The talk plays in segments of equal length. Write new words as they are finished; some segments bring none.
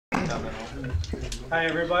Hi,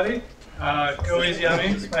 everybody. Go easy on me.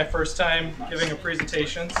 It's my first time giving a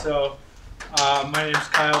presentation, so my name is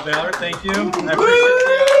Kyle Ballard. Thank you. I appreciate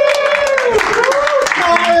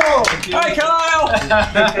you. Hi,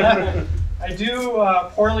 Kyle! I do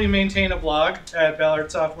poorly maintain a blog at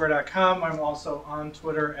ballardsoftware.com. I'm also on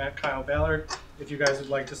Twitter at Kyle Ballard, if you guys would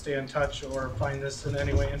like to stay in touch or find this in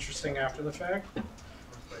any way interesting after the fact.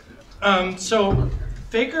 So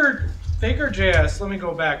Faker.js, let me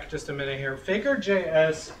go back just a minute here.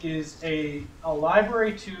 Faker.js is a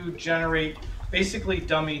library to generate basically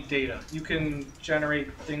dummy data. You can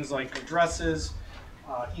generate things like addresses,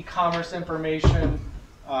 e-commerce information,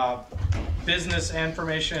 business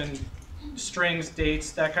information, strings,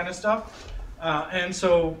 dates, that kind of stuff. And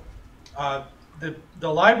so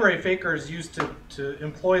the library Faker is used to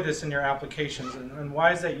employ this in your applications. And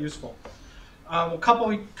why is that useful? A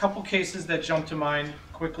couple cases that jump to mind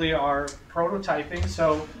quickly are prototyping.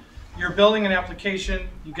 So you're building an application,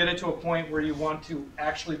 you get it to a point where you want to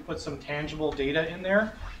actually put some tangible data in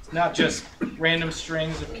there. It's not just random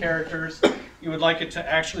strings of characters. You would like it to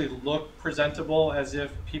actually look presentable as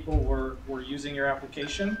if people were using your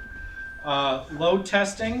application. Load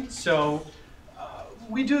testing. So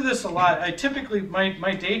we do this a lot. I typically,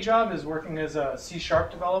 my day job is working as a C#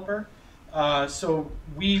 developer. So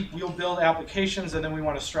we'll build applications and then we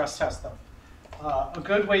want to stress test them. A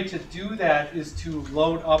good way to do that is to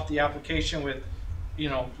load up the application with,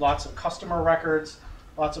 lots of customer records,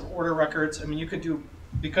 lots of order records. I mean, you could do,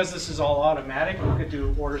 because this is all automatic, you could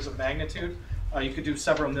do orders of magnitude. You could do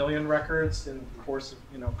several million records in the course of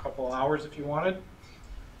a couple of hours if you wanted.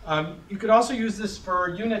 You could also use this for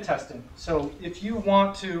unit testing. So if you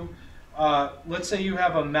want to, let's say you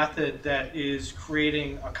have a method that is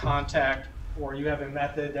creating a contact, or you have a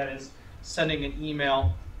method that is sending an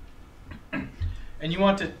email, and you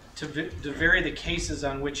want to vary the cases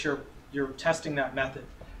on which you're testing that method.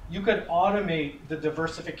 You could automate the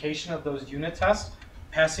diversification of those unit tests,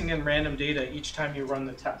 passing in random data each time you run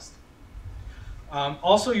the test.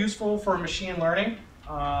 Also useful for machine learning.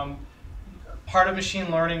 Part of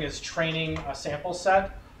machine learning is training a sample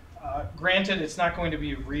set. Granted, it's not going to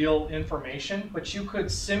be real information, but you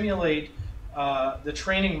could simulate the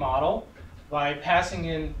training model by passing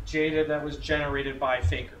in data that was generated by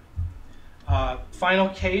Faker. Final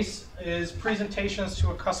case is presentations to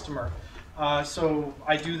a customer. So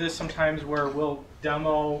I do this sometimes where we'll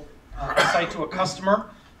demo a site to a customer,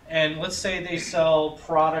 and let's say they sell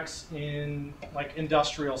products in like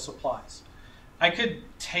industrial supplies. I could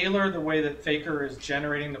tailor the way that Faker is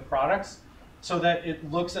generating the products so that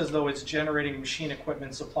it looks as though it's generating machine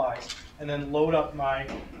equipment supplies, and then load up my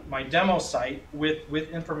demo site with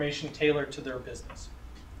information tailored to their business.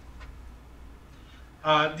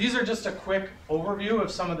 These are just a quick overview of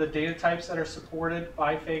some of the data types that are supported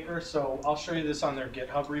by Faker. So I'll show you this on their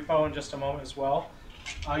GitHub repo in just a moment as well.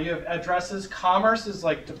 You have addresses. Commerce is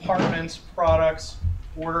like departments, products,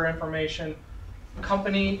 order information.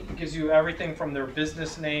 Company gives you everything from their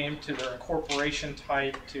business name to their incorporation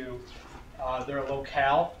type to their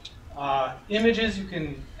locale. Images, you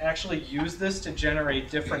can actually use this to generate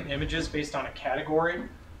different images based on a category.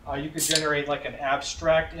 You could generate like an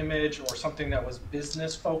abstract image or something that was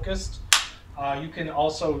business focused. You can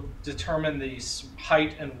also determine the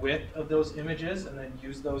height and width of those images and then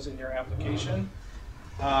use those in your application.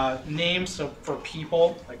 Names, so for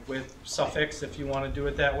people, like with suffix if you want to do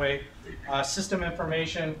it that way. System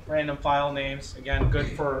information, random file names, again, good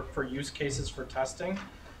for use cases for testing.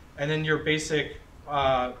 And then your basic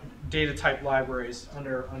data type libraries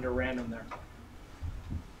under random there.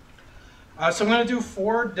 So I'm going to do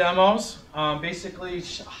 4 demos, basically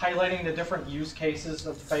highlighting the different use cases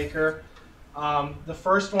of Faker. The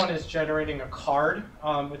first one is generating a card,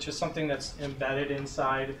 which is something that's embedded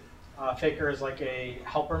inside Faker as like a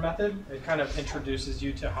helper method. It kind of introduces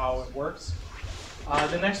you to how it works.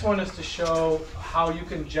 The next one is to show how you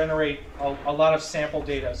can generate a lot of sample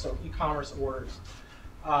data, so e-commerce orders.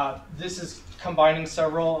 This is combining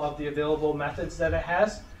several of the available methods that it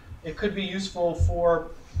has. It could be useful for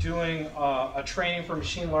doing a training for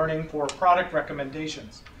machine learning for product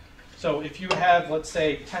recommendations. So if you have, let's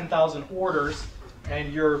say, 10,000 orders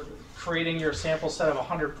and you're creating your sample set of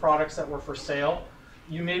 100 products that were for sale,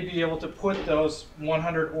 you may be able to put those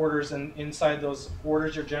 100 orders inside those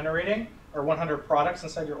orders you're generating, or 100 products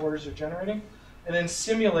inside your orders you're generating, and then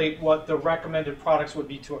simulate what the recommended products would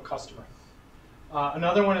be to a customer.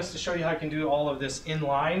 Another one is to show you how you can do all of this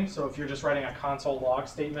inline. So if you're just writing a console log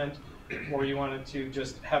statement, or you wanted to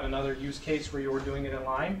just have another use case where you were doing it in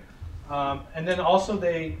line. And then also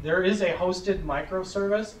there is a hosted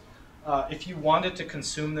microservice. If you wanted to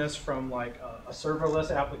consume this from like a a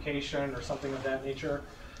serverless application or something of that nature,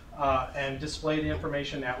 and display the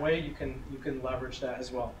information that way, you can leverage that as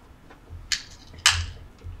well.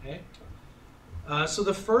 Okay. So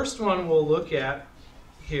the first one we'll look at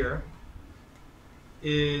here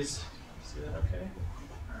is, see that okay?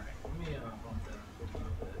 All right, let me bump that up a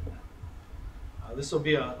little bit. This will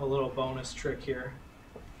be a little bonus trick here.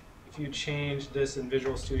 If you change this in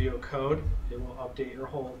Visual Studio Code, it will update your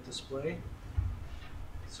whole display.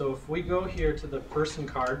 So if we go here to the person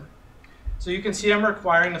card, so you can see I'm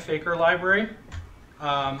requiring the Faker library,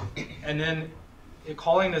 and then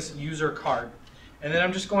calling this user card. And then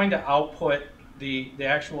I'm just going to output the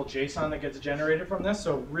actual JSON that gets generated from this.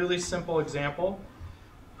 So really simple example.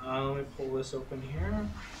 Let me pull this open here.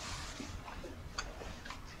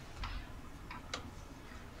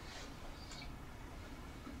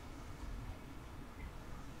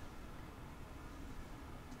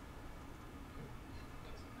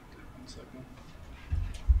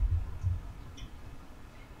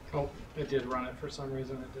 Oh, it did run it for some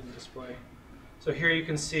reason. It didn't display. So here you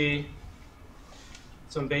can see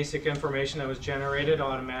some basic information that was generated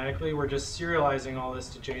automatically. We're just serializing all this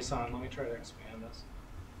to JSON. Let me try to expand this.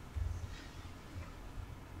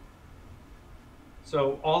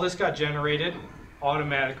 So all this got generated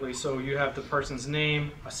automatically. So you have the person's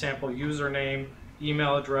name, a sample username,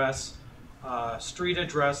 email address, street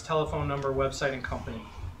address, telephone number, website, and company.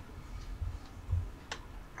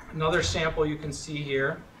 Another sample you can see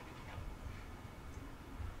here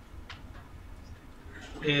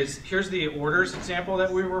is, here's the orders example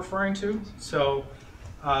that we were referring to. So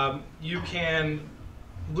you can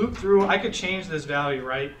loop through. I could change this value,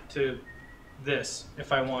 right, to this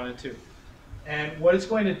if I wanted to. And what it's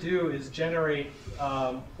going to do is generate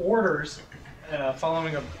orders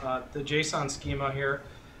following the JSON schema here.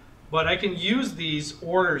 But I can use these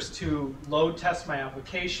orders to load test my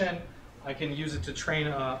application. I can use it to train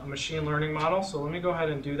a machine learning model. So let me go ahead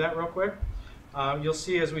and do that real quick. You'll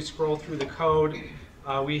see as we scroll through the code,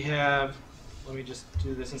 we have, let me just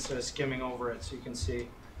do this instead of skimming over it so you can see.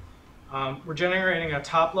 We're generating a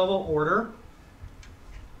top level order.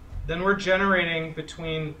 Then we're generating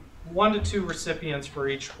between 1 to 2 recipients for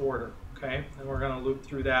each order, okay? And we're going to loop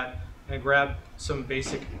through that and grab some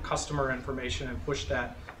basic customer information and push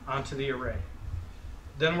that onto the array.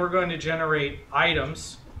 Then we're going to generate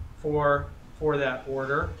items for that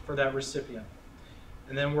order, for that recipient.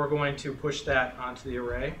 And then we're going to push that onto the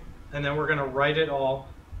array. And then we're going to write it all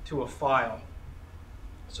to a file.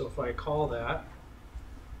 So if I call that,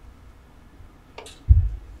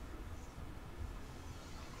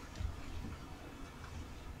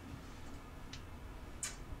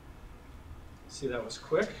 see, that was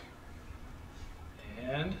quick.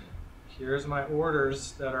 And here's my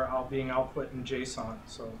orders that are being output in JSON.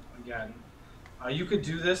 So again, you could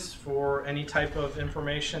do this for any type of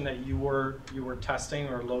information that you were testing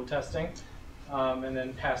or load testing, and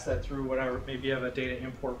then pass that through whatever. Maybe you have a data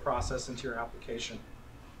import process into your application.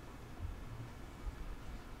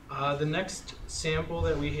 The next sample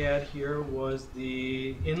that we had here was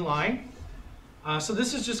the inline. So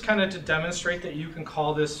this is just kind of to demonstrate that you can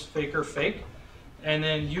call this Faker fake, and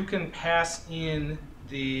then you can pass in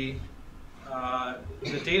the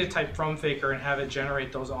data type from Faker and have it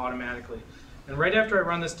generate those automatically. And right after I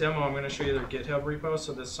run this demo, I'm going to show you their GitHub repo,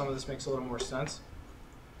 so some of this makes a little more sense.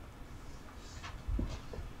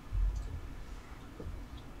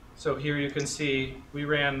 So here you can see we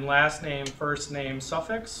ran last name, first name,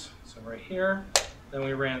 suffix, so right here. Then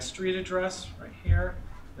we ran street address right here.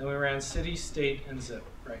 Then we ran city, state, and zip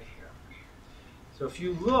right here. So if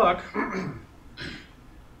you look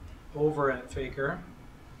over at Faker,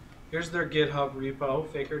 here's their GitHub repo,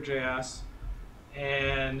 Faker.js,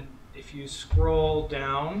 and if you scroll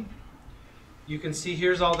down, you can see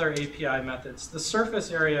here's all their API methods. The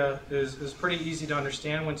surface area is pretty easy to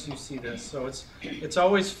understand once you see this. So it's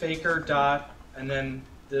always Faker dot and then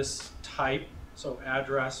this type, so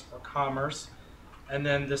address or commerce, and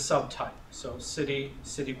then the subtype, so city,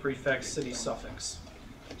 city prefix, city suffix.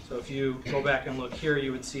 So if you go back and look here,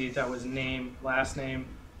 you would see that was name, last name,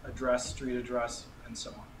 address, street address, and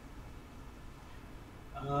so on.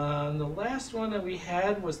 The last one that we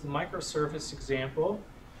had was the microservice example.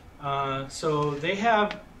 So they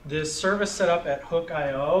have this service set up at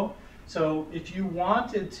Hook.io. So if you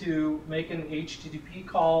wanted to make an HTTP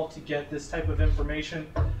call to get this type of information,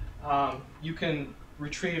 you can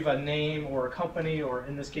retrieve a name or a company, or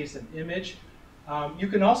in this case, an image. You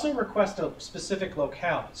can also request a specific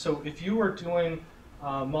locale. So if you were doing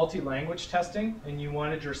multi-language testing and you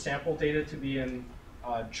wanted your sample data to be in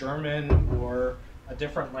German or a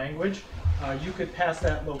different language, you could pass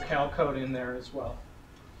that locale code in there as well.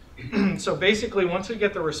 So basically, once we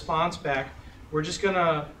get the response back, we're just going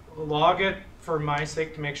to log it for my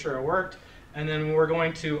sake to make sure it worked, and then we're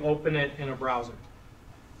going to open it in a browser.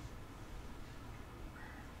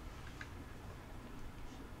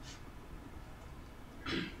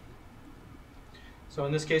 So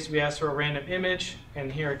in this case, we asked for a random image,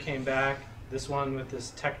 and here it came back, this one with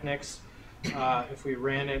this Technics. If we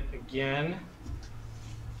ran it again,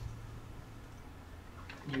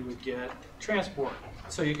 you would get transport.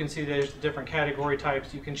 So you can see there's different category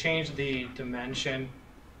types. You can change the dimension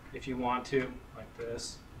if you want to, like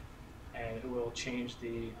this, and it will change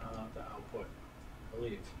the output, I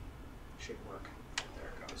believe. Should work. There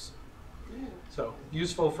it goes. So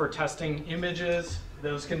useful for testing images.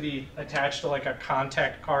 Those can be attached to like a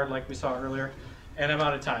contact card like we saw earlier. And I'm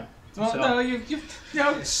out of time. Well, so. no, you've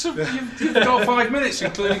got 5 minutes,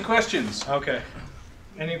 including questions. Okay.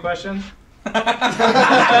 Any questions? I'm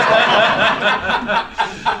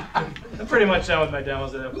pretty much done with my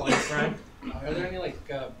demos at that point, right? Are there any like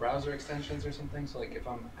browser extensions or something? So like if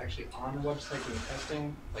I'm actually on a website doing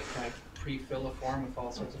testing, like can I pre-fill a form with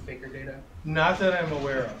all sorts of Faker data? Not that I'm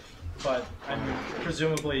aware of, but I mean,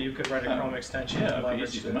 presumably you could write a Chrome extension and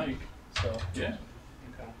leverage easy it. to make. So Yeah.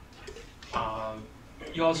 Okay.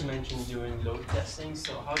 You also mentioned doing load testing,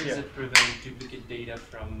 so how does it prevent duplicate data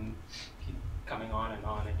from keep coming on and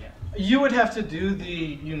on again? you would have to do the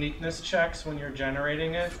uniqueness checks when you're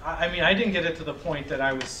generating it. I mean, I didn't get it to the point that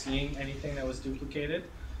I was seeing anything that was duplicated,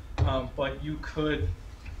 but you could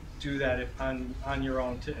do that on your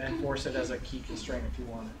own to enforce it as a key constraint if you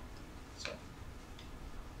wanted. So.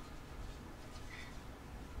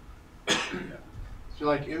 So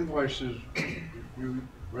like invoices, you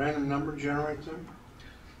random number generate them?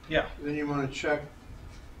 Yeah. Then you want to check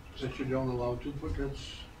that you don't allow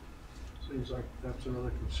duplicates. Seems like that's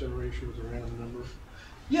another consideration with a random number.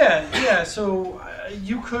 Yeah. So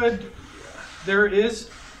you could. There is.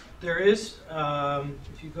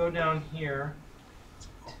 If you go down here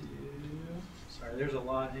to. Sorry, there's a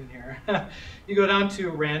lot in here. You go down to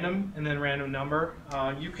random and then random number.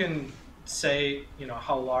 You can say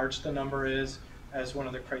how large the number is as one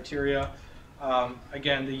of the criteria.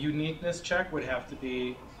 Again, the uniqueness check would have to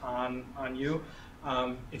be on you.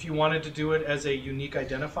 If you wanted to do it as a unique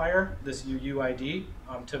identifier, this UUID,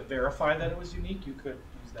 to verify that it was unique, you could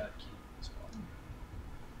use that key as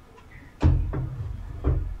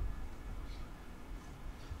well.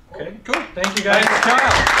 Okay, Cool. Thank you guys. Thanks,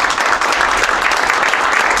 Kyle.